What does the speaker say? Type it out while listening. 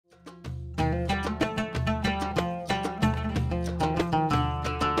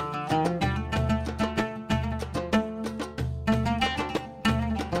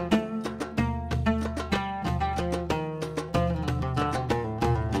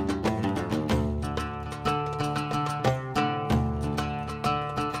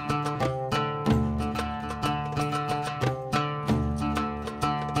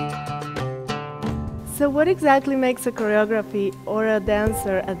So what exactly makes a choreography or a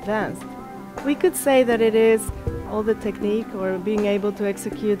dancer advanced? We could say that it is all the technique or being able to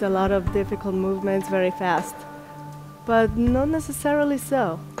execute a lot of difficult movements very fast, but not necessarily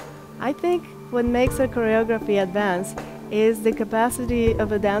so. I think what makes a choreography advanced is the capacity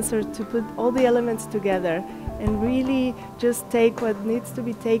of a dancer to put all the elements together and really just take what needs to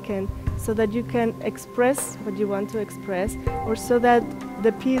be taken so that you can express what you want to express, or so that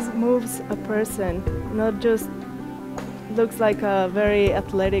the piece moves a person, not just looks like a very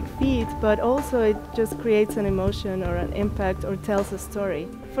athletic feat, but also it just creates an emotion or an impact or tells a story.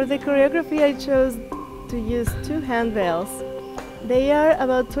 For the choreography, I chose to use 2 hand veils. They are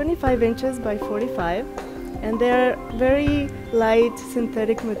about 25 inches by 45, and they're very light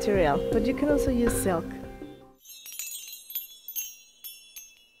synthetic material, but you can also use silk.